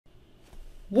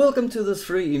Welcome to this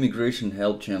free immigration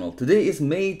help channel. Today is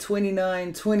May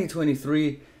 29,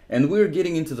 2023, and we're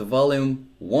getting into the volume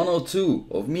 102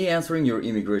 of me answering your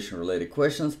immigration related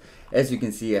questions. As you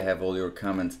can see, I have all your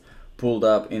comments pulled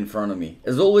up in front of me.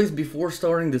 As always, before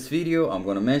starting this video, I'm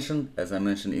going to mention, as I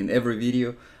mentioned in every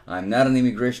video, I'm not an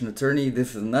immigration attorney.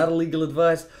 This is not a legal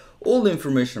advice. All the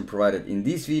information provided in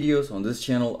these videos on this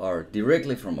channel are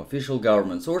directly from official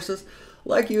government sources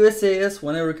like USCIS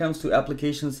whenever it comes to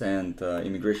applications and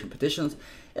immigration petitions,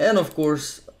 and of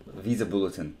course visa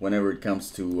bulletin whenever it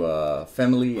comes to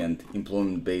family and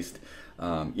employment-based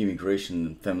immigration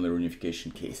and family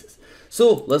reunification cases.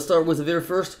 So let's start with the very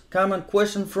first comment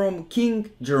question from King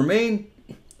Germain.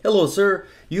 Hello sir,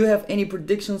 you have any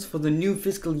predictions for the new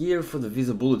fiscal year for the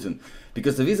visa bulletin?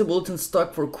 Because the visa bulletin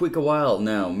stuck for quite a while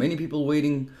now. Many people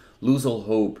waiting lose all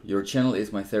hope. Your channel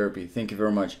is my therapy. Thank you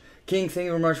very much. King, thank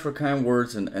you very much for kind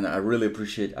words, and I really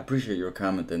appreciate your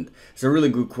comment, and it's a really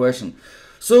good question.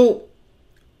 So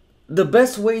the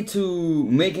best way to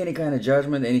make any kind of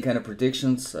judgment, any kind of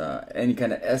predictions, any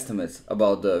kind of estimates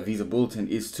about the visa bulletin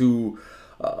is to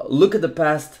look at the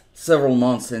past several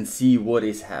months and see what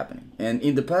is happening. And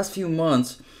in the past few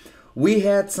months, we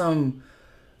had some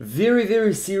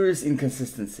very serious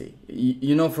inconsistency.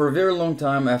 You know, for a very long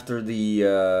time after we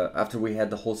had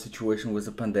the whole situation with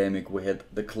the pandemic, we had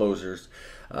the closures,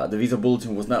 the visa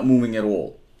bulletin was not moving at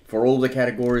all. For all the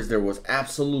categories, there was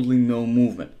absolutely no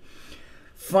movement.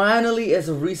 Finally, as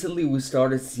of recently, we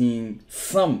started seeing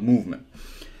some movement.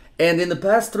 And in the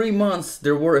past 3 months,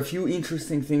 there were a few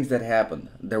interesting things that happened.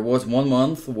 There was 1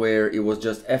 month where it was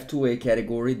just F2A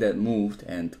category that moved,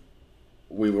 and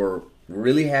we were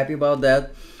really happy about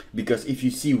that, because if you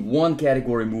see one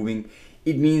category moving,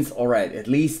 it means, all right, at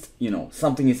least, you know,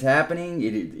 something is happening,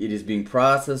 it is being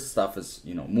processed, stuff is,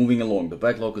 you know, moving along, the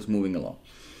backlog is moving along.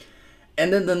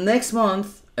 And then the next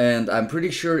month, and I'm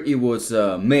pretty sure it was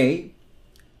May,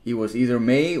 it was either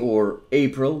May or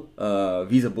April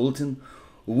visa bulletin,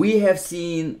 we have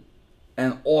seen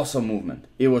an awesome movement.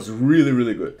 It was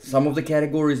really good. Some of the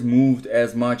categories moved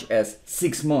as much as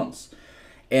 6 months,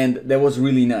 and that was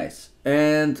really nice.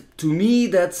 And to me,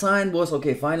 that sign was,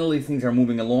 okay, finally things are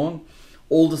moving along.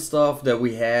 All the stuff that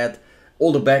we had,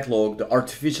 all the backlog, the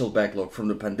artificial backlog from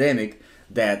the pandemic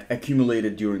that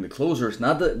accumulated during the closures,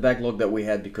 not the backlog that we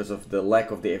had because of the lack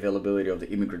of the availability of the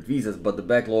immigrant visas, but the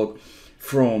backlog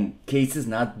from cases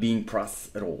not being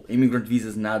processed at all, immigrant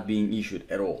visas not being issued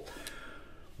at all.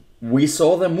 We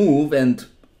saw them move, and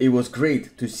it was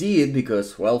great to see it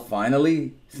because, well,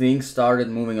 finally things started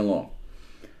moving along.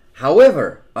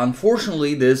 However,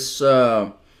 unfortunately, this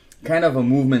kind of a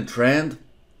movement trend,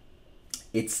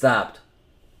 it stopped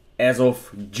as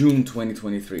of June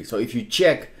 2023. So if you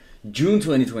check June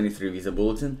 2023 visa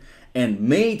bulletin and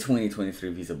May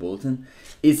 2023 visa bulletin,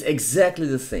 it's exactly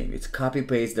the same. It's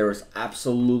copy-paste. There is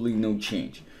absolutely no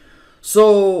change.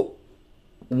 So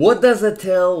what does that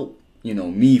tell, you know,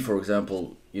 me, for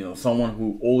example, you know, someone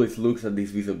who always looks at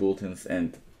these visa bulletins,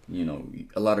 and you know,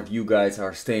 a lot of you guys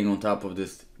are staying on top of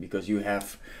this because you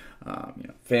have you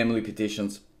know, family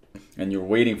petitions and you're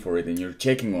waiting for it and you're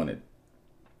checking on it.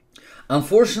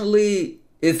 Unfortunately,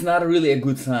 it's not really a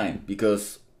good sign,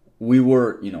 because we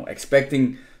were, you know,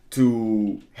 expecting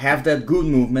to have that good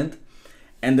movement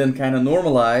and then kind of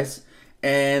normalize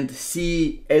and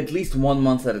see at least 1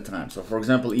 month at a time. So for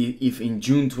example, if in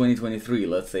June 2023,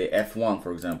 let's say F1,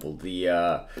 for example, the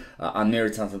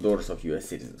unmarried sons and daughters of US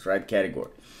citizens, right,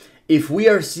 category. If we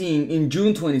are seeing in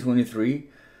June 2023,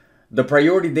 the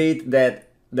priority date that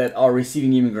are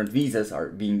receiving immigrant visas are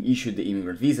being issued the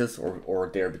immigrant visas, or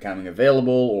they're becoming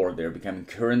available, or they're becoming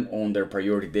current on their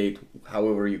priority date,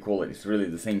 however you call it, it's really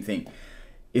the same thing.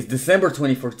 It's December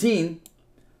 2014.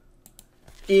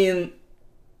 In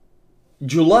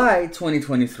July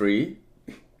 2023,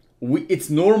 it's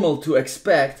normal to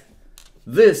expect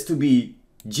this to be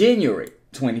January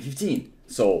 2015.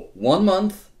 So 1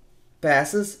 month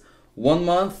passes, 1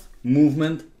 month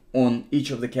movement on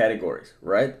each of the categories,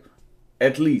 right?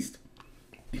 At least.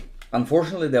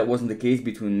 Unfortunately, that wasn't the case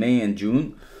between May and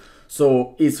June.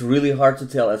 So it's really hard to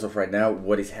tell as of right now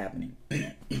what is happening.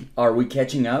 Are we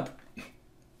catching up?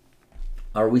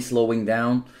 Are we slowing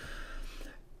down?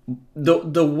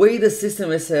 The way the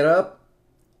system is set up,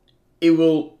 it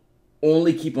will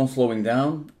only keep on slowing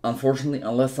down, unfortunately,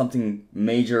 unless something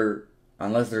major,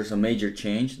 unless there's a major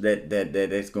change that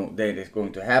is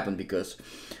going to happen. Because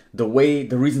the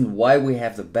reason why we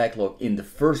have the backlog in the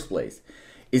first place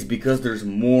is because there's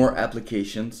more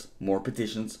applications, more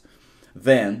petitions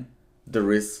than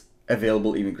there is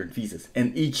available immigrant visas,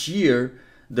 and each year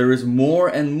there is more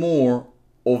and more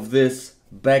of this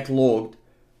backlogged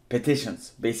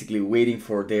petitions, basically waiting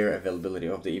for their availability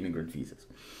of the immigrant visas.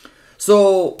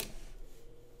 So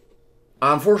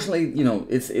unfortunately,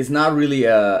 it's not really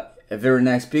a very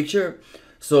nice picture.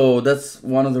 So that's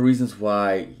one of the reasons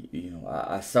why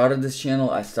I started this channel.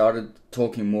 I started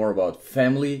talking more about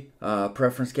family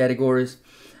preference categories,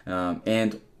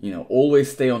 and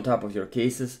always stay on top of your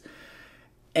cases,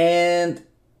 and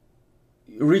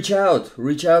reach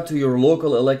out to your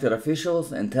local elected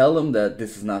officials and tell them that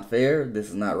this is not fair, this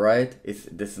is not right,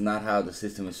 this is not how the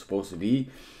system is supposed to be,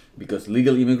 because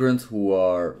legal immigrants who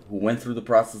went through the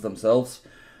process themselves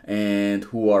and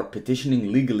who are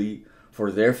petitioning legally for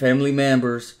their family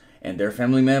members, and their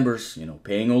family members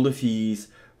paying all the fees,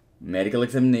 medical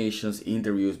examinations,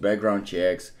 interviews, background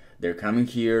checks, they're coming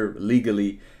here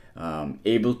legally,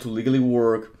 able to legally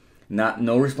work,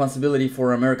 no responsibility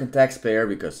for American taxpayer,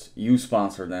 because you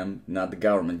sponsor them, not the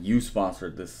government. You sponsor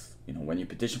this. When you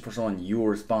petition for someone, you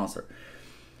are a sponsor.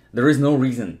 There is no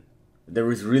reason.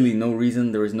 There is really no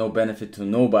reason. There is no benefit to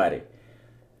nobody,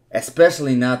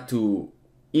 especially not to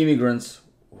immigrants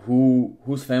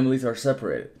whose families are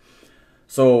separated.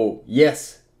 So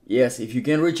yes, if you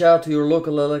can reach out to your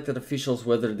local elected officials,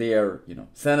 whether they are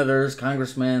senators,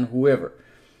 congressmen, whoever,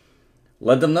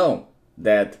 let them know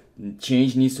that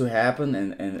change needs to happen,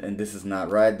 and this is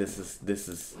not right, this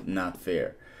is not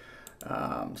fair.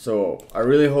 So I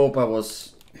really hope I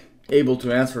was able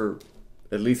to answer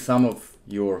at least some of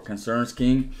your concerns,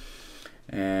 King,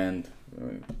 and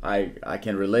I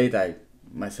can relate. I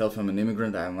myself am an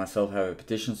immigrant, I myself have a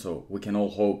petition, so we can all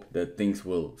hope that things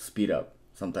will speed up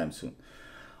sometime soon.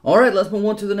 Alright, let's move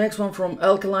on to the next one from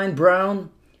Alkaline Brown.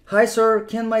 Hi sir,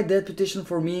 can my dad petition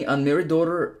for me, unmarried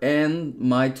daughter, and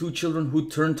my 2 children who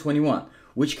turned 21?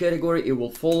 Which category it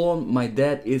will fall on? My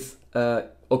dad is,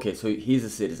 okay, so he's a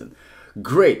citizen.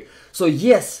 Great. So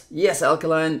yes,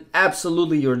 Alkaline,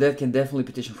 absolutely, your dad can definitely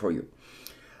petition for you.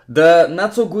 The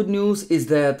not so good news is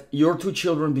that your 2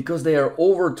 children, because they are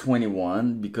over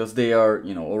 21, because they are,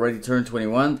 already turned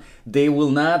 21, they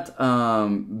will not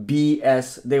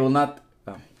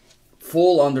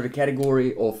fall under the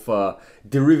category of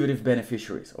derivative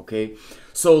beneficiaries, okay?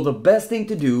 So the best thing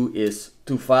to do is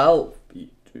to file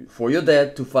for your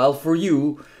dad, to file for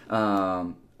you,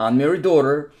 unmarried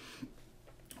daughter,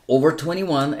 over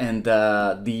 21, and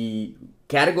the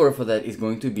category for that is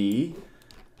going to be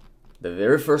the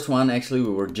very first one. Actually, we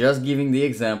were just giving the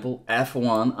example,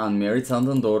 F1, unmarried sons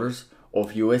and daughters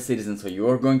of US citizens. So you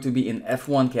are going to be in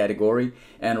F1 category,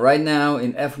 and right now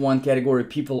in F1 category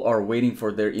people are waiting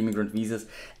for their immigrant visas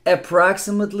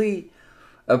approximately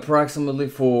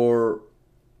for,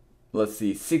 let's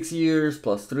see, 6 years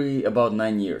plus 3, about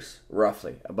 9 years,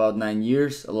 roughly about 9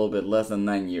 years, a little bit less than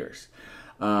 9 years.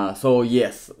 So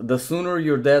yes, the sooner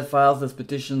your dad files this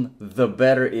petition, the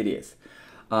better it is.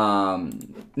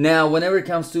 Now whenever it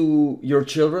comes to your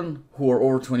children who are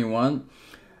over 21,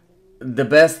 the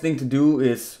best thing to do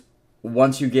is,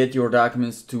 once you get your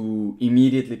documents, to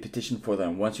immediately petition for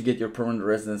them. Once you get your permanent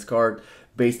residence card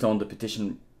based on the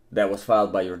petition that was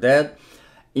filed by your dad,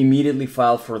 immediately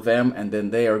file for them, and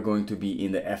then they are going to be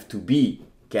in the F2B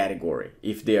category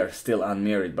if they are still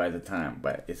unmarried by the time,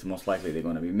 but it's most likely they're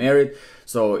going to be married,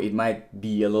 so it might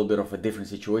be a little bit of a different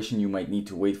situation. You might need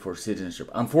to wait for citizenship,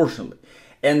 unfortunately.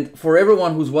 And for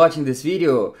everyone who's watching this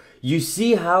video, you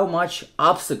see how much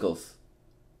obstacles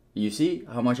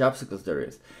there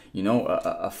is.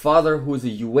 A father who is a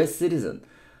US citizen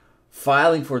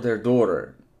filing for their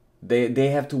daughter, they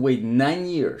have to wait 9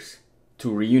 years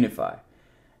to reunify.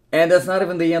 And that's not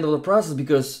even the end of the process,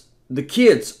 because the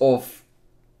kids of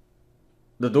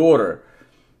the daughter,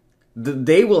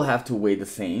 they will have to wait the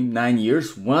same 9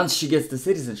 years once she gets the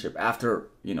citizenship, after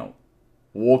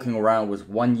walking around with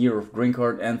 1 year of green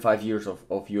card and 5 years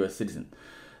of US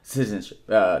citizenship,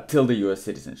 till the US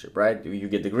citizenship, right? You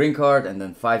get the green card, and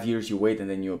then 5 years you wait, and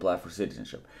then you apply for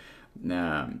citizenship.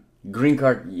 Green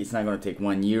card, it's not going to take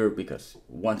 1 year, because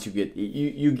once you get,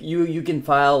 you can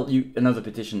file another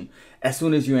petition as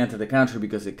soon as you enter the country,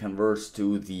 because it converts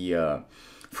to the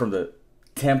from the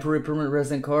temporary permanent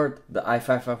resident card, the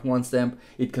I-551 stamp,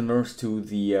 it converts to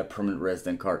the permanent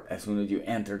resident card as soon as you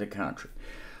enter the country.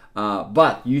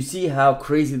 But you see how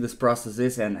crazy this process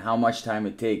is and how much time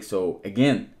it takes. So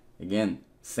again,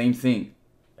 same thing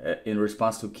in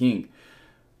response to King.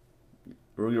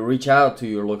 Reach out to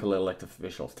your local elected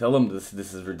officials. Tell them this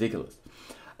is ridiculous.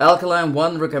 Alkaline,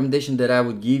 one recommendation that I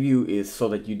would give you is, so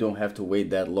that you don't have to wait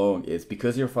that long, is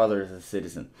because your father is a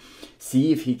citizen,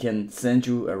 see if he can send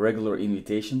you a regular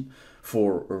invitation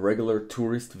for a regular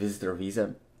tourist visitor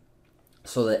visa.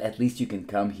 so that at least you can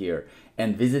come here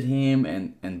and visit him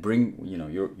and bring, you know,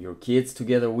 your kids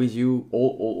together with you,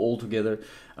 all together,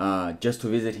 just to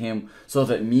visit him, so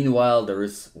that meanwhile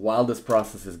while this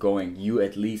process is going, you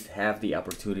at least have the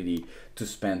opportunity to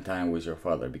spend time with your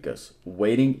father, because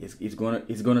waiting is gonna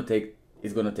take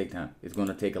time. It's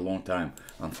gonna take a long time,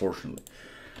 unfortunately.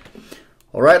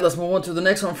 All right, let's move on to the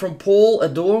next one from Paul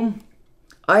Adorm.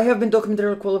 I have been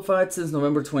documentarily qualified since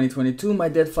November 2022. My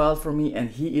dad filed for me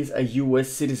and he is a US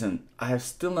citizen. I have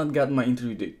still not gotten my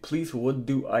interview date. Please, what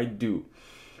do I do?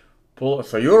 Paul,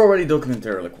 so you're already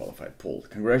documentarily qualified, Paul.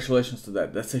 Congratulations to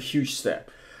that. That's a huge step.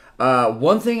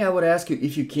 One thing I would ask you,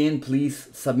 if you can, please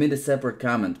submit a separate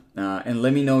comment and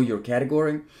let me know your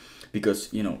category,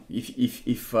 because, you know,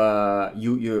 if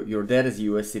your dad is a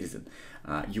US citizen,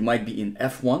 you might be in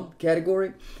F1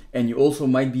 category and you also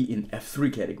might be in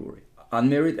F3 category.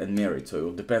 Unmarried and married, so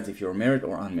it depends if you're married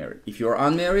or unmarried. If you're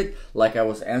unmarried, like I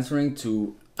was answering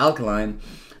to Alkaline,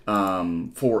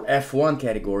 for F1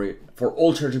 category, for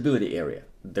all chargeability area,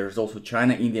 there's also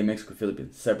China, India, Mexico,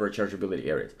 Philippines, separate chargeability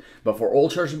areas. But for all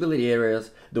chargeability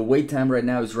areas, the wait time right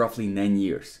now is roughly 9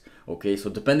 years. Okay, so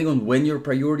depending on when your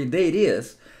priority date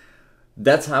is,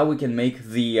 that's how we can make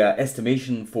the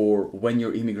estimation for when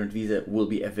your immigrant visa will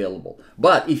be available.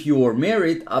 But if you are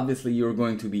married, obviously you're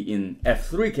going to be in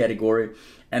F3 category,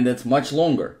 and that's much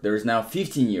longer. There is now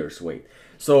 15 years wait.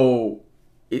 So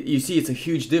you see, it's a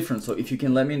huge difference. So if you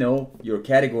can let me know your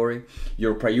category,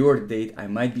 your priority date, I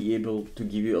might be able to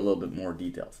give you a little bit more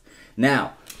details.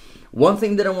 Now, one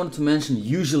thing that I want to mention,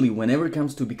 usually whenever it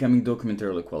comes to becoming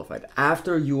documentarily qualified,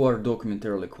 after you are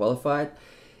documentarily qualified,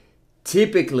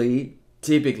 typically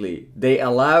they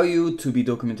allow you to be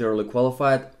documentarily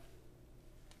qualified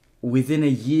within a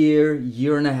year,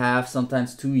 year and a half,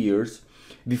 sometimes 2 years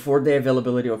before the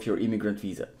availability of your immigrant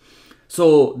visa.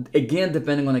 So again,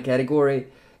 depending on the category,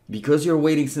 because you're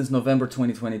waiting since November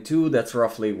 2022, that's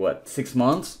roughly what, 6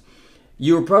 months,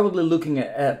 you're probably looking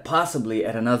at possibly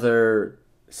at another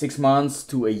 6 months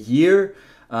to a year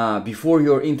before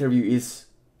your interview is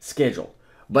scheduled.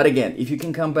 But again, if you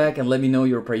can come back and let me know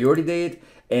your priority date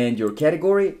and your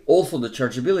category, also the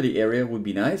chargeability area would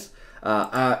be nice.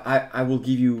 I will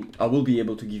be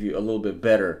able to give you a little bit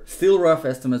better, still rough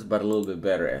estimates, but a little bit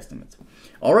better estimates.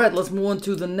 All right, let's move on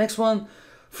to the next one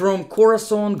from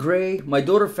Corazon Gray. My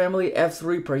daughter family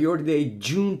F3 priority date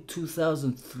June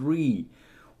 2003.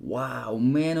 Wow,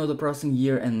 man of the processing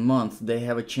year and month, they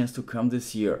have a chance to come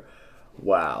this year.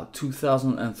 Wow,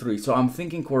 2003. So I'm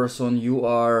thinking, Corazon, you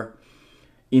are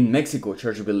in Mexico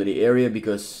chargeability area,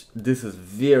 because this is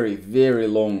very, very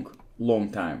long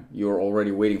time. You're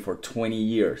already waiting for 20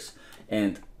 years.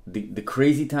 And the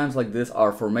crazy times like this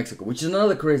are for Mexico, which is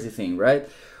another crazy thing, right?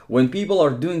 When people are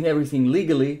doing everything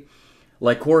legally,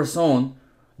 like Corazon,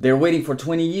 they're waiting for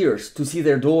 20 years to see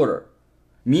their daughter.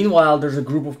 Meanwhile, there's a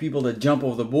group of people that jump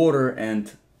over the border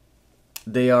and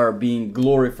they are being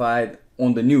glorified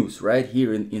on the news right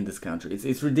here in this country.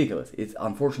 It's ridiculous.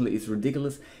 Unfortunately, it's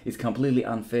ridiculous. It's completely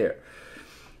unfair.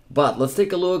 But let's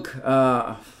take a look.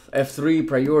 F3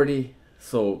 priority.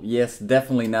 So yes,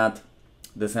 definitely not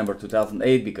December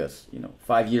 2008, because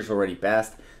 5 years already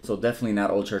passed. So definitely not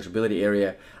all chargeability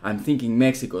area. I'm thinking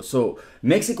Mexico. So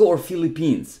Mexico or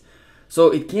Philippines.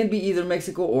 So it can be either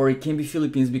Mexico or it can be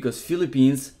Philippines, because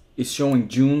Philippines is showing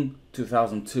June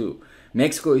 2002.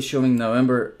 Mexico is showing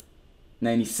November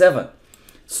 97.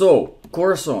 So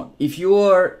Corazon, if you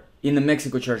are in the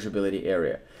Mexico chargeability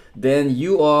area, then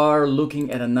you are looking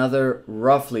at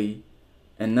roughly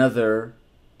another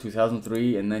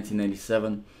 2003 and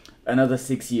 1997, another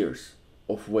 6 years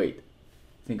of wait.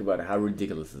 Think about it, how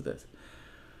ridiculous is this?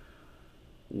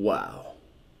 Wow.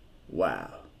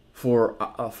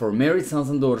 For married sons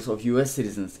and daughters of US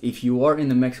citizens, if you are in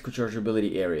the Mexico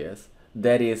chargeability areas,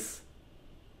 that is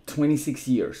 26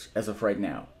 years as of right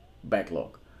now,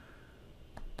 backlog.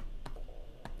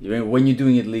 When you're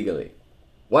doing it legally.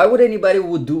 Why would anybody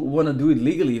want to do it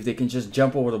legally if they can just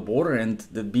jump over the border and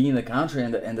be in the country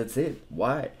and that's it?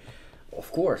 Why?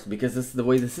 Of course, because this is the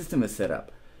way the system is set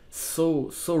up.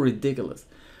 So ridiculous.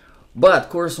 But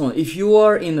Corazon, if you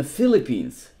are in the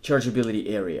Philippines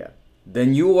chargeability area,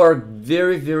 then you are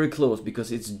very, very close,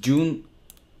 because it's June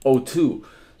 2002.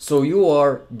 So you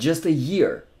are just a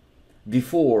year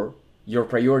before your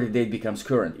priority date becomes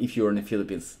current if you're in the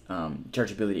Philippines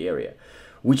chargeability area.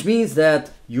 Which means that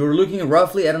you're looking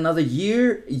roughly at another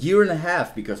year and a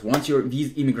half, because once your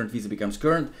immigrant visa becomes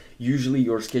current, usually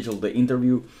you're scheduled the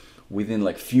interview within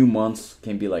like few months,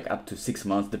 can be like up to 6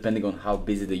 months, depending on how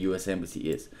busy the US Embassy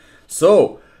is.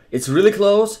 So it's really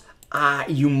close.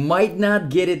 You might not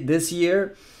get it this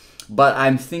year, but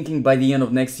I'm thinking by the end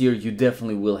of next year you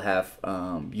definitely will have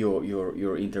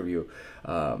your interview.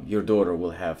 Your daughter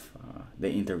will have the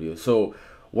interview. So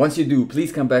once you do,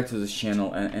 please come back to this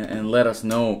channel and let us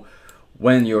know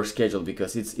when you're scheduled,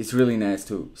 because it's really nice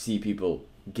to see people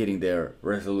getting their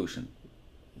resolution.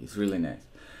 It's really nice.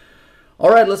 All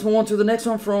right, let's move on to the next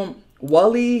one from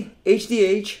Wally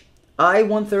HDH.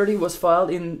 I-130 was filed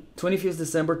in 25th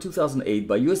December 2008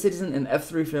 by US citizen in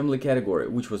F3 family category,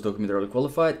 which was documentarily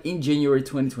qualified in January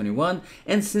 2021,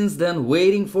 and since then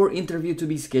waiting for interview to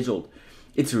be scheduled.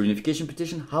 It's a reunification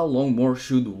petition. How long more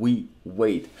should we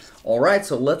wait? All right,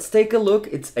 so let's take a look.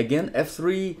 It's again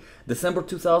F3 December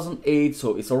 2008,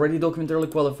 so it's already documentarily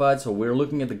qualified. So we're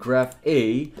looking at the graph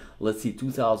A. Let's see,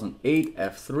 2008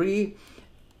 F3.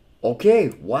 Okay,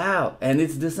 wow, and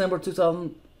it's December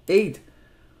 2008.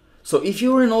 So if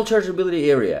you're in all chargeability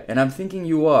area, and I'm thinking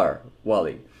you are,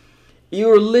 Wally,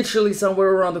 you're literally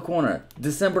somewhere around the corner,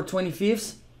 December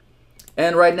 25th,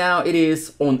 and right now it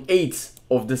is on 8th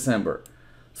of December.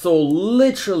 So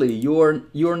literally you're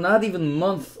not even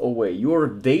months away, you're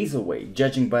days away,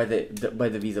 judging by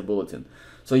the visa bulletin.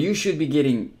 So you should be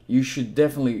getting, you should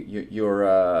definitely,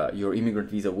 your immigrant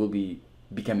visa will be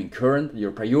becoming current, your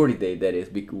priority date, that is,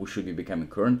 should be becoming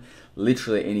current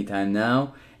literally anytime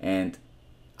now. And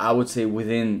I would say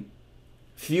within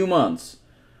few months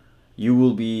you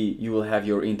will have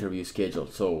your interview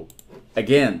scheduled. So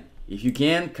again, if you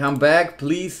can come back,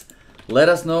 please let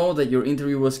us know that your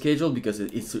interview was scheduled, because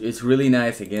it's really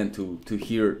nice again to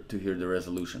hear the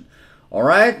resolution. All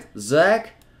right,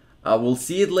 Zach, I will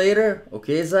see it later.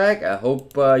 Okay, Zach, I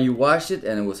hope you watched it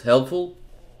and it was helpful.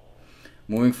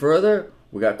 Moving further,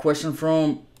 we got a question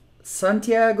from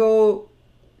Santiago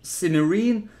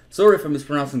Sinerin. Sorry if I'm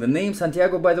mispronouncing the name.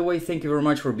 Santiago, by the way, thank you very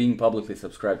much for being publicly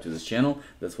subscribed to this channel.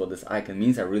 That's what this icon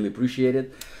means. I really appreciate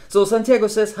it. So Santiago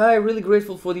says, hi, really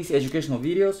grateful for these educational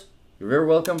videos. You're very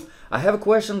welcome. I have a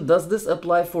question. Does this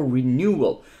apply for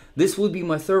renewal? This would be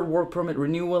my third work permit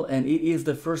renewal, and it is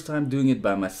the first time doing it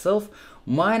by myself.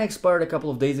 Mine expired a couple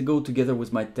of days ago together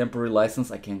with my temporary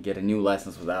license. I can't get a new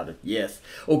license without it. Yes.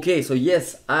 Okay, so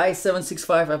yes,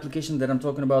 I-765 application that I'm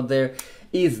talking about there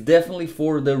is definitely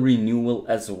for the renewal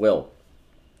as well.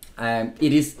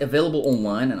 It is available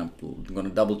online, and I'm going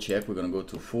to double check. We're going to go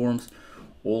to forms,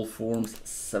 all forms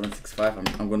 765.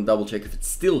 I'm going to double check if it's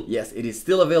still, yes, it is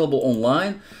still available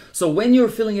online. So when you're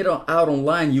filling it out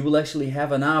online, you will actually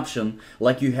have an option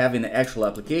like you have in the actual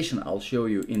application. I'll show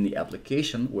you in the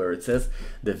application where it says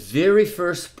the very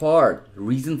first part,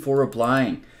 reason for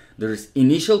applying. There's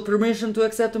initial permission to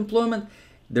accept employment,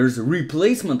 there's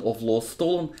replacement of lost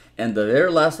stolen, and the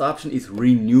very last option is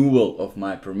renewal of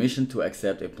my permission to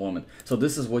accept employment. So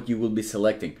this is what you will be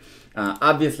selecting.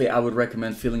 Obviously, I would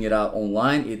recommend filling it out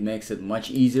online. It makes it much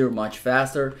easier, much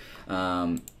faster.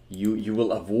 You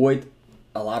will avoid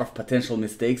a lot of potential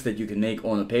mistakes that you can make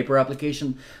on a paper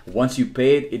application. Once you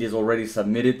pay it, it is already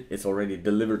submitted. It's already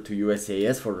delivered to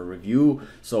USCIS for the review.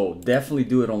 So definitely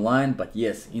do it online. But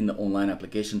yes, in the online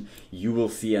application, you will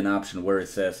see an option where it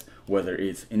says whether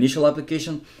it's initial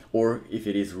application or if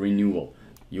it is renewal.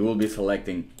 You will be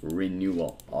selecting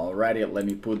renewal. Alrighty, let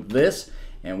me put this,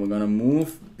 and we're gonna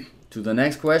move to the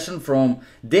next question from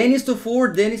Dennis to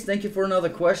Ford. Dennis, thank you for another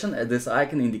question. This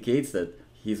icon indicates that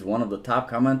he's one of the top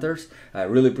commenters. I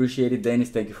really appreciate it, Dennis.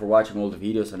 Thank you for watching all the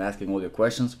videos and asking all your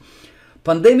questions.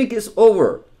 Pandemic is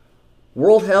over.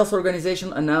 World Health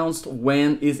Organization announced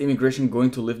when is immigration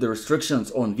going to lift the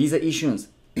restrictions on visa issuance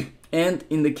and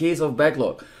in the case of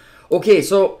backlog. Okay,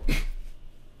 so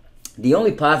the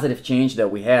only positive change that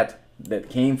we had that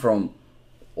came from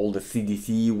all the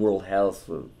CDC, World Health,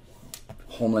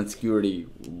 Homeland Security,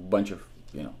 bunch of,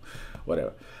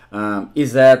 whatever,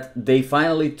 is that they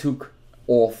finally took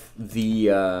off the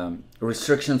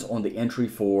restrictions on the entry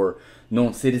for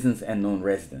non-citizens and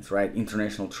non-residents, right?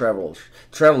 International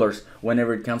travelers,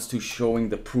 whenever it comes to showing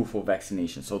the proof of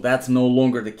vaccination. So that's no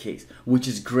longer the case, which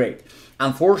is great.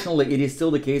 Unfortunately, it is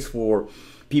still the case for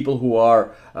people who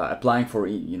are applying for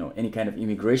any kind of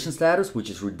immigration status, which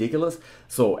is ridiculous.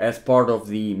 So as part of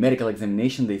the medical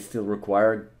examination, they still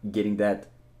require getting that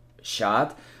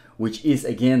shot, which is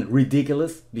again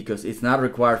ridiculous because it's not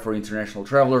required for international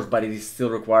travelers, but it is still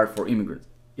required for immigrants.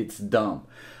 It's dumb.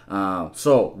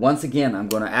 So once again, I'm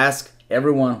going to ask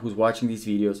everyone who's watching these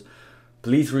videos,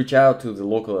 please reach out to the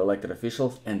local elected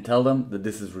officials and tell them that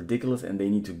this is ridiculous and they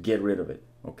need to get rid of it,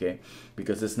 okay?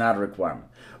 Because it's not a requirement.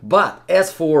 But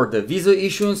as for the visa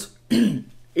issuance,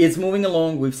 it's moving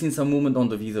along. We've seen some movement on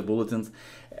the visa bulletins.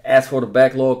 As for the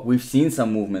backlog, we've seen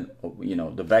some movement,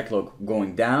 the backlog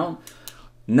going down.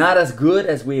 Not as good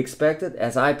as we expected,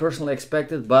 as I personally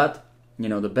expected, but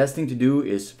the best thing to do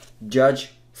is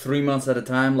judge 3 months at a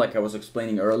time, like I was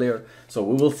explaining earlier. So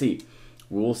we will see.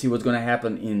 We will see what's going to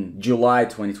happen in July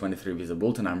 2023 visa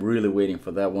bulletin. I'm really waiting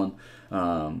for that one.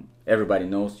 Everybody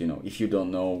knows, if you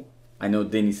don't know, I know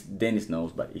Dennis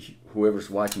knows, but if whoever's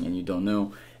watching and you don't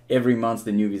know, every month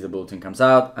the new visa bulletin comes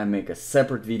out. I make a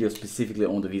separate video specifically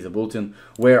on the visa bulletin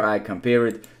where I compare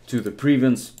it to the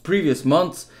previous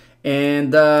months,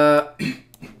 and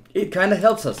it kind of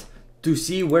helps us to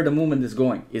see where the movement is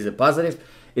going. Is it positive?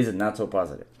 Is it not so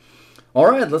positive? All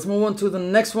right, let's move on to the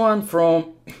next one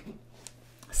from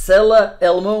Sela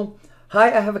Elmo. Hi,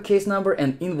 I have a case number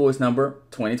and invoice number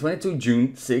 2022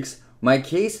 June 6. My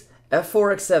case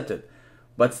F4 accepted,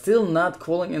 but still not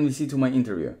calling NVC to my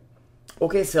interview.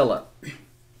 Okay, Sela.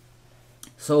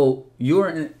 So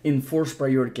you're in forced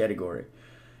priority category,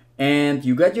 and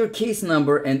you got your case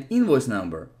number and invoice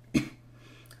number,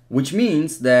 which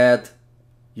means that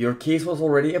your case was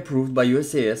already approved by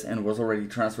USCIS and was already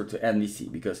transferred to NVC,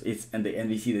 because it's the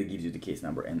NVC that gives you the case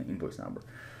number and the invoice number.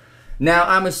 Now,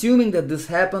 I'm assuming that this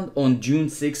happened on June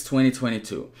 6,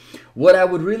 2022. What I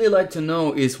would really like to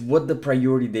know is what the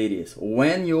priority date is,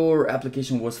 when your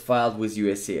application was filed with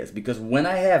USCIS, because when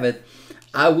I have it,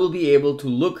 I will be able to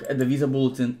look at the visa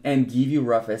bulletin and give you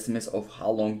rough estimates of how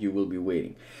long you will be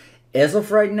waiting. As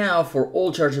of right now, for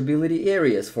all chargeability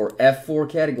areas, for F4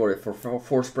 category, for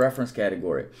forced preference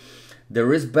category,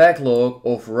 there is backlog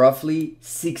of roughly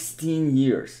 16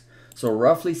 years. So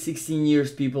roughly 16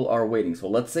 years people are waiting. So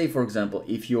let's say, for example,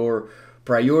 if your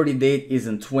priority date is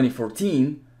in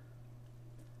 2014,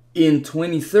 in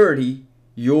 2030,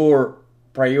 your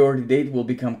priority date will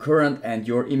become current and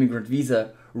your immigrant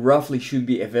visa roughly should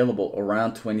be available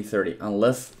around 2030,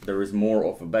 unless there is more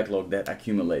of a backlog that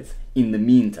accumulates in the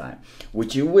meantime,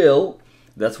 which it will.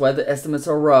 That's why the estimates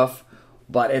are rough,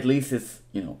 but at least it's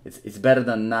better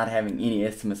than not having any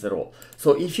estimates at all.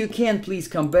 So if you can, please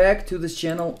come back to this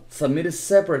channel, submit a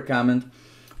separate comment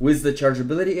with the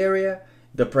chargeability area,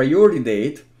 the priority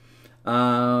date.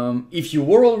 If you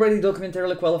were already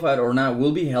documentarily qualified or not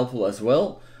will be helpful as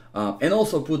well. And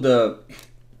also put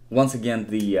once again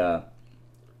the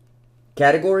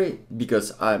category,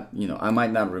 because I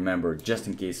might not remember, just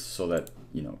in case, so that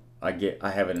I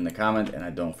have it in the comment and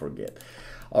I don't forget.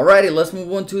 Alrighty, let's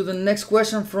move on to the next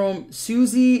question from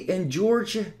Susie and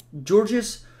Jordak.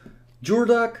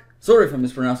 Sorry if I'm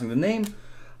mispronouncing the name.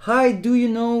 Hi, do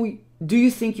you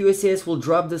think USCIS will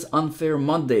drop this unfair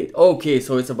month date? Okay,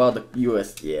 so it's about the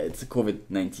it's a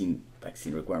COVID-19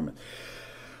 vaccine requirement.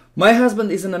 My husband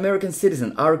is an American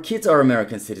citizen. Our kids are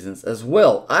American citizens as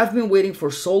well. I've been waiting for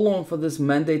so long for this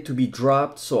mandate to be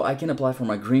dropped so I can apply for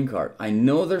my green card. I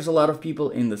know there's a lot of people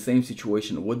in the same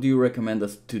situation. What do you recommend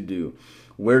us to do?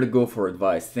 Where to go for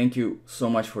advice? Thank you so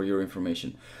much for your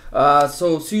information.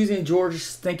 So Susie and George,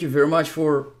 thank you very much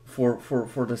for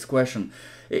this question.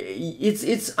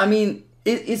 It's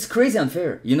crazy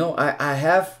unfair. I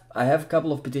have a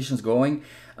couple of petitions going.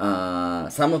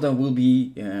 Some of them will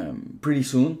be pretty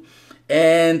soon,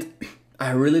 and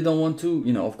I really don't want to.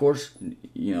 Of course,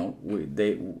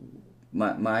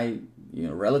 my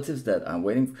relatives that I'm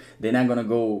waiting, they're not gonna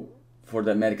go for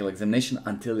the medical examination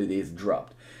until it is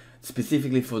dropped.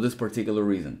 Specifically for this particular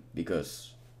reason,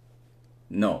 because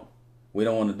no, we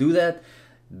don't want to do that.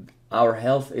 Our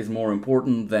health is more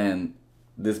important than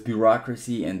this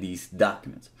bureaucracy and these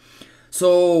documents.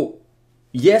 So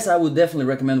yes, I would definitely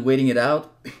recommend waiting it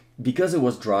out, because it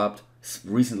was dropped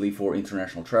recently for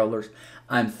international travelers.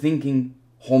 I'm thinking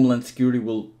Homeland Security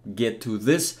will get to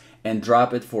this and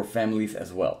drop it for families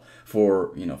as well,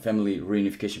 for family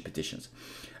reunification petitions,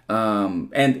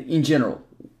 and in general,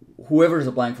 whoever is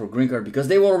applying for green card, because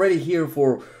they were already here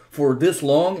for this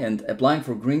long and applying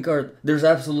for green card, there's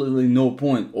absolutely no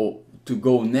point to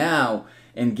go now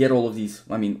and get all of these.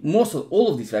 All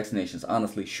of these vaccinations,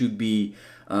 honestly, should be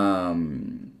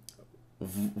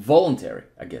voluntary.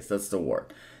 I guess that's the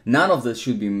word. None of this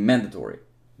should be mandatory.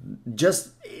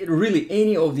 Just really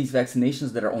any of these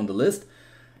vaccinations that are on the list,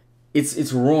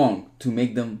 it's wrong to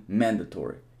make them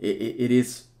mandatory.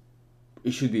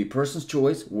 It should be a person's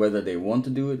choice whether they want to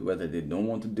do it, whether they don't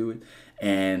want to do it.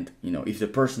 And, if the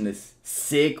person is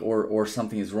sick or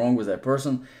something is wrong with that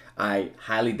person, I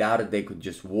highly doubt it they could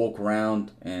just walk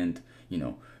around and,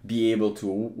 be able to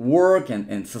work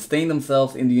and sustain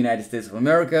themselves in the United States of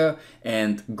America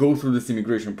and go through this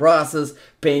immigration process,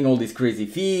 paying all these crazy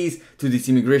fees to these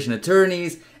immigration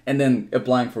attorneys, and then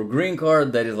applying for a green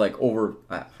card that is like over,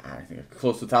 I think,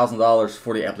 close to $1,000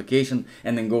 for the application,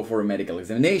 and then go for a medical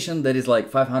examination that is like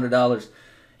 $500,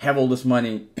 have all this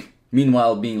money,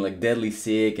 meanwhile being like deadly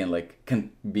sick and like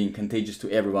being contagious to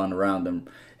everyone around them.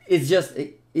 It's just,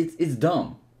 it's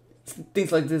dumb.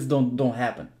 things like this don't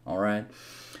happen. All right.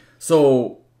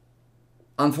 So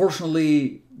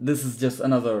unfortunately, this is just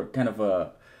another kind of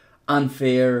a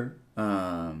unfair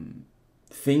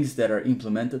things that are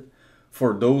implemented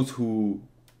for those who,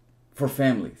 for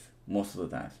families. Most of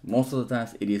the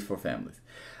times it is for families.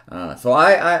 So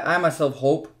I myself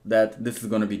hope that this is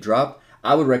going to be dropped.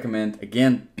 I would recommend,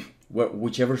 again,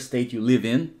 whichever state you live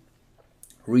in,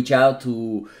 reach out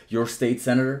to your state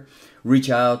senator, reach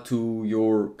out to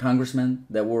your congressmen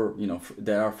that were,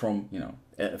 that are from,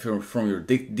 from your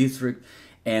district,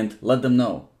 and let them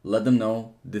know. Let them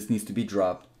know this needs to be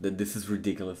dropped, that this is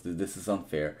ridiculous, that this is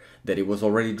unfair, that it was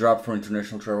already dropped for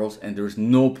international travels, and there is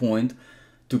no point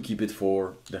to keep it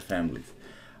for the families.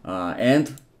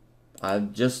 And I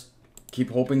just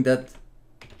keep hoping that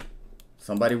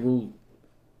somebody will,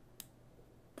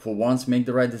 for once, make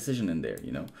the right decision in there,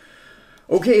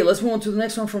 Okay, let's move on to the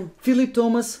next one from Philip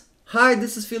Thomas. Hi,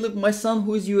 this is Philip. My son,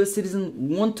 who is US citizen,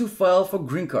 want to file for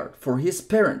green card for his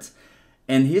parents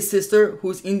and his sister, who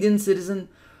is Indian citizen.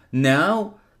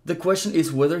 Now, the question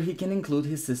is whether he can include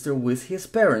his sister with his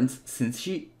parents, since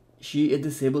she a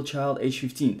disabled child, age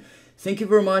 15. Thank you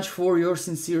very much for your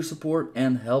sincere support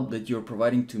and help that you're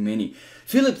providing to many.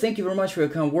 Philip, thank you very much for your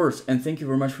kind words, and thank you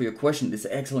very much for your question. This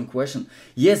is an excellent question.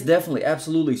 Yes, definitely,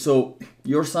 absolutely. So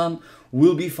your son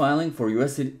will be filing for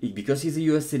because he's a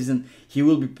US citizen, he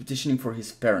will be petitioning for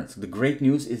his parents. The great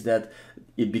news is that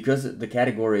because the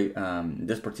category,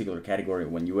 this particular category,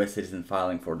 when US citizen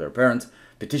filing for their parents,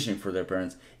 petitioning for their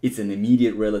parents, it's an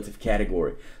immediate relative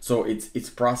category. So it's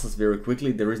processed very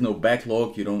quickly. There is no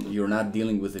backlog. You're not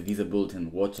dealing with a visa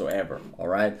bulletin whatsoever. All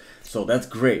right. So that's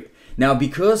great. Now,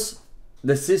 because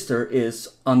the sister is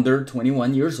under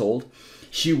 21 years old,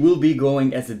 she will be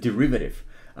going as a derivative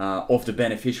of the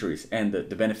beneficiaries, and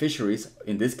the beneficiaries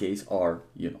in this case are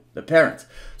the parents.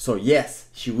 So yes,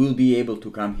 she will be able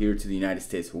to come here to the United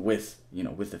States with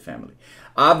with the family.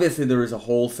 Obviously, there is a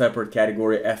whole separate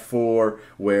category, F4,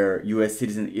 where US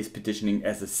citizen is petitioning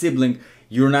as a sibling.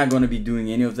 You're not going to be doing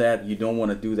any of that. You don't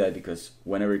want to do that, because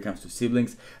whenever it comes to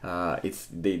siblings,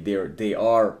 they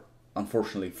are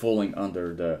unfortunately falling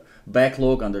under the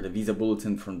backlog, under the visa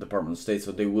bulletin from the Department of State,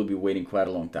 so they will be waiting quite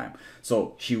a long time.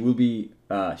 So she will be,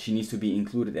 she needs to be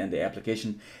included in the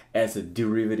application as a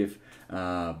derivative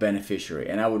beneficiary,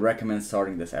 and I would recommend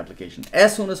starting this application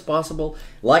as soon as possible.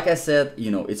 Like I said,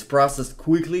 it's processed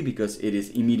quickly because it is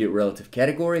immediate relative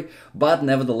category, but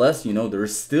nevertheless,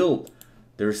 there's still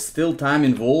time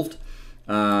involved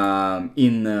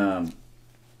in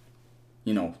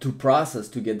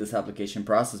to get this application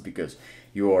processed, because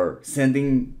you're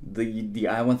sending the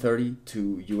I-130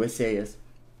 to USCIS,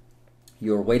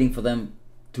 you're waiting for them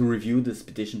to review this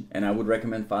petition, and I would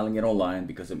recommend filing it online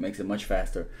because it makes it much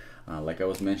faster, like I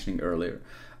was mentioning earlier.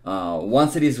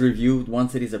 Once it is reviewed,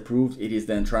 once it is approved, it is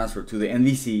then transferred to the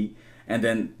NVC, and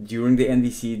then during the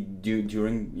NVC,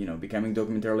 during becoming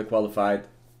documentarily qualified,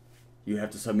 you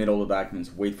have to submit all the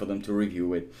documents, wait for them to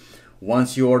review it.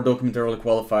 Once you are documentarily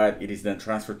qualified, it is then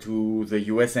transferred to the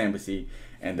U.S. Embassy,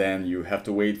 and then you have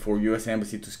to wait for U.S.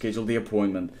 Embassy to schedule the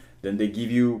appointment. Then they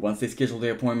give you, once they schedule the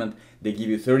appointment, they give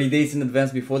you 30 days in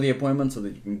advance before the appointment so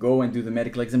that you can go and do the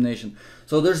medical examination.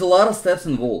 So there's a lot of steps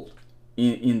involved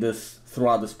in this,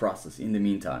 throughout this process in the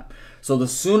meantime. So the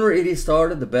sooner it is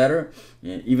started, the better.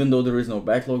 Even though there is no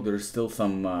backlog, there is still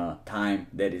some time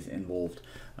that is involved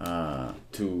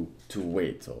to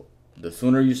wait. So the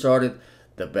sooner you start it,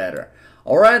 the better.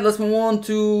 All right, let's move on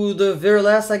to the very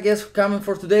last, I guess, comment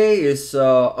for today is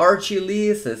Archie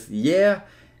Lee says, yeah,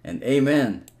 and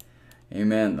amen.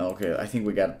 Amen. Okay, I think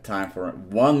we got time for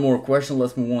one more question.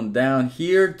 Let's move on down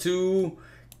here to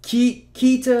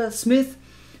Keita Smith.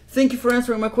 Thank you for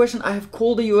answering my question. I have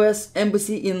called the U.S.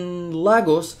 Embassy in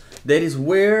Lagos. That is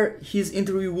where his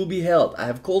interview will be held. I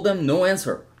have called them, no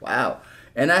answer. Wow.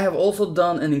 And I have also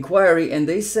done an inquiry, and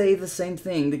they say the same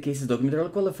thing. The case is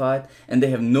documentarily qualified, and they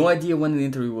have no idea when the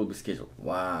interview will be scheduled.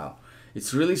 Wow.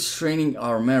 It's really straining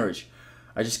our marriage.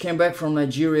 I just came back from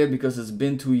Nigeria because it's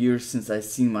been 2 years since I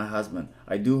seen my husband.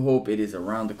 I do hope it is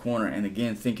around the corner. And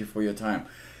again, thank you for your time.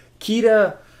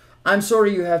 Kita, I'm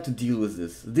sorry you have to deal with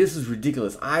this. This is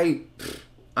ridiculous. I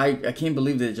can't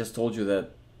believe they just told you that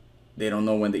they don't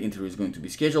know when the interview is going to be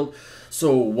scheduled.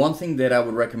 So one thing that I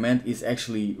would recommend is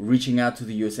actually reaching out to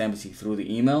the U.S. Embassy through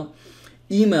the email.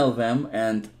 Email them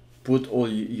and put all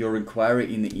your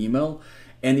inquiry in the email.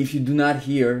 And if you do not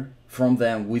hear from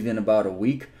them within about a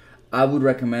week, I would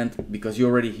recommend, because you're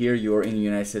already here, you're in the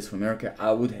United States of America,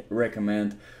 I would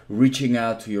recommend reaching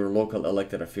out to your local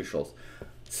elected officials.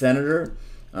 Senator,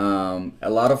 I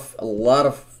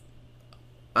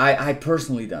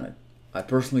personally done it.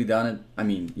 I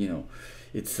mean,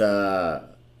 It's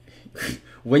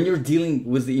when you're dealing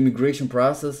with the immigration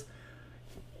process,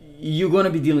 you're gonna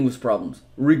be dealing with problems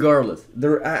regardless.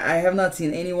 I have not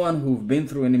seen anyone who've been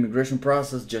through an immigration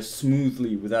process just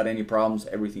smoothly without any problems.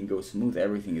 Everything goes smooth,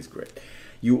 everything is great.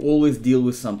 You always deal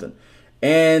with something.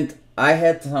 And I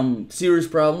had some serious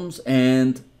problems,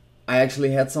 and I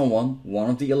actually had one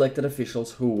of the elected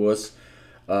officials who was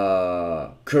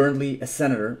currently a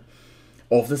senator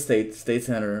of the state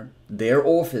senator. Their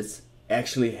office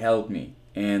actually helped me,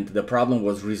 and the problem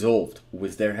was resolved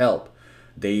with their help.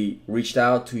 They reached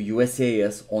out to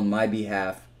USCIS on my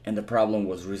behalf, and the problem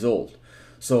was resolved.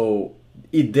 So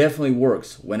it definitely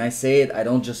works. When I say it, I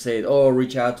don't just say it, oh,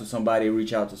 reach out to somebody,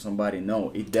 reach out to somebody.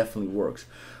 No, it definitely works.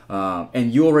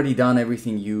 And you already done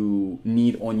everything you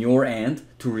need on your end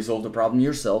to resolve the problem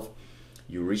yourself.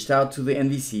 You reached out to the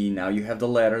NVC. Now you have the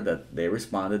letter that they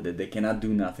responded that they cannot do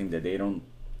nothing, that they don't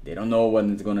know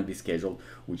when it's going to be scheduled,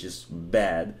 which is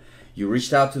bad. You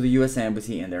reached out to the US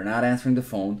Embassy and they're not answering the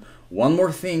phone. One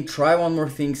more thing, try one more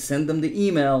thing, send them the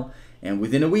email, and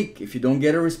within a week, if you don't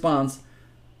get a response,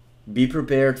 be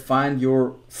prepared, find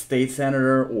your state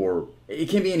senator, or it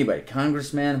can be anybody,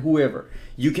 congressman, whoever.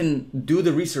 You can do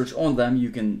the research on them.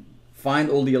 You can find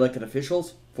all the elected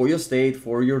officials for your state,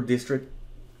 for your district,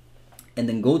 and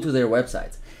then go to their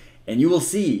websites. And you will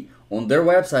see on their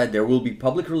website there will be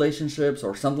public relationships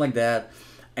or something like that,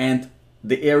 and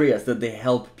the areas that they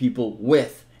help people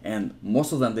with. And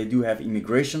most of them, they do have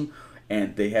immigration,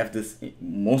 and they have this,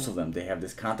 most of them, they have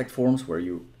this contact forms where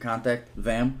you contact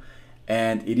them,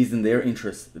 and it is in their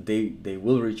interest. They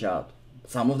will reach out.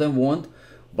 Some of them won't,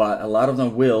 but a lot of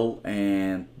them will,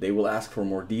 and they will ask for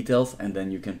more details, and then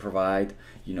you can provide,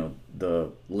 you know,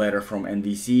 the letter from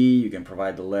NVC, you can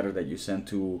provide the letter that you sent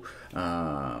to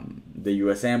the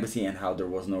US Embassy and how there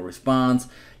was no response.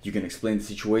 You can explain the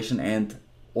situation, and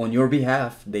on your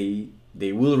behalf, they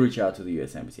will reach out to the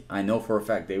US Embassy. I know for a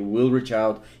fact they will reach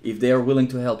out. If they are willing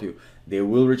to help you, they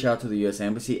will reach out to the US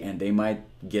Embassy, and they might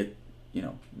get, you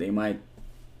know, they might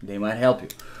help you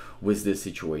with this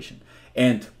situation.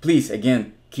 And please,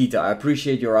 again, Kita, I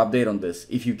appreciate your update on this.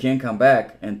 If you can come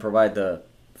back and provide the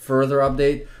further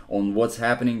update on what's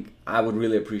happening, I would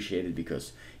really appreciate it,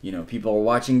 because, you know, people are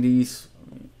watching these.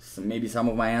 So maybe some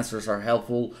of my answers are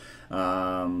helpful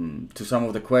to some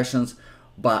of the questions.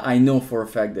 But I know for a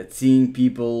fact that seeing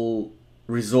people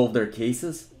resolve their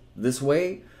cases this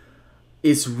way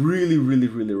is really, really,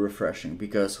 really refreshing,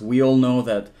 because we all know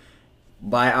that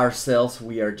by ourselves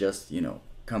we are just, you know,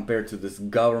 compared to this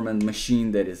government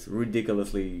machine that is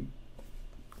ridiculously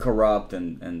corrupt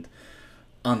and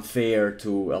unfair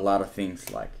to a lot of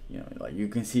things. Like, you know, like you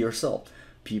can see yourself,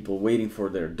 people waiting for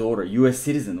their daughter, US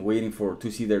citizen waiting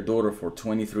to see their daughter for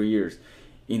 23 years.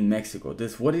 In Mexico.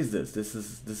 What is this? This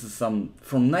is some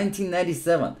from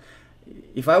 1997.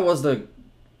 If I was the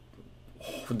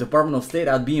Department of State,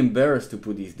 I'd be embarrassed to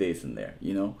put these dates in there,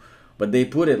 you know. But they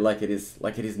put it like it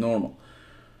is normal.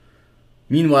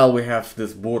 Meanwhile, we have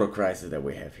this border crisis that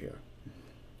we have here.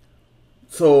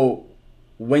 So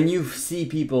when you see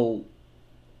people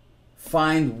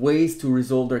find ways to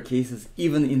resolve their cases,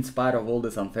 even in spite of all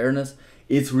this unfairness,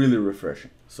 it's really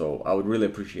refreshing. So I would really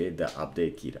appreciate the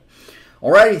update, Kita.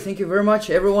 Alrighty, thank you very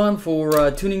much everyone for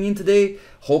tuning in today.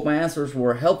 Hope my answers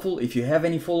were helpful. If you have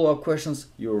any follow-up questions,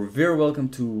 you're very welcome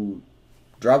to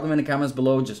drop them in the comments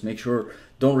below. Just make sure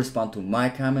don't respond to my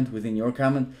comment within your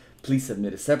comment. Please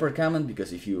submit a separate comment,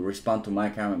 because if you respond to my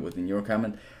comment within your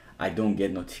comment, I don't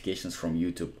get notifications from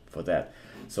YouTube for that.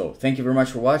 So thank you very much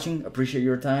for watching. Appreciate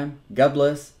your time. God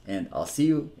bless, and I'll see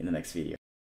you in the next video.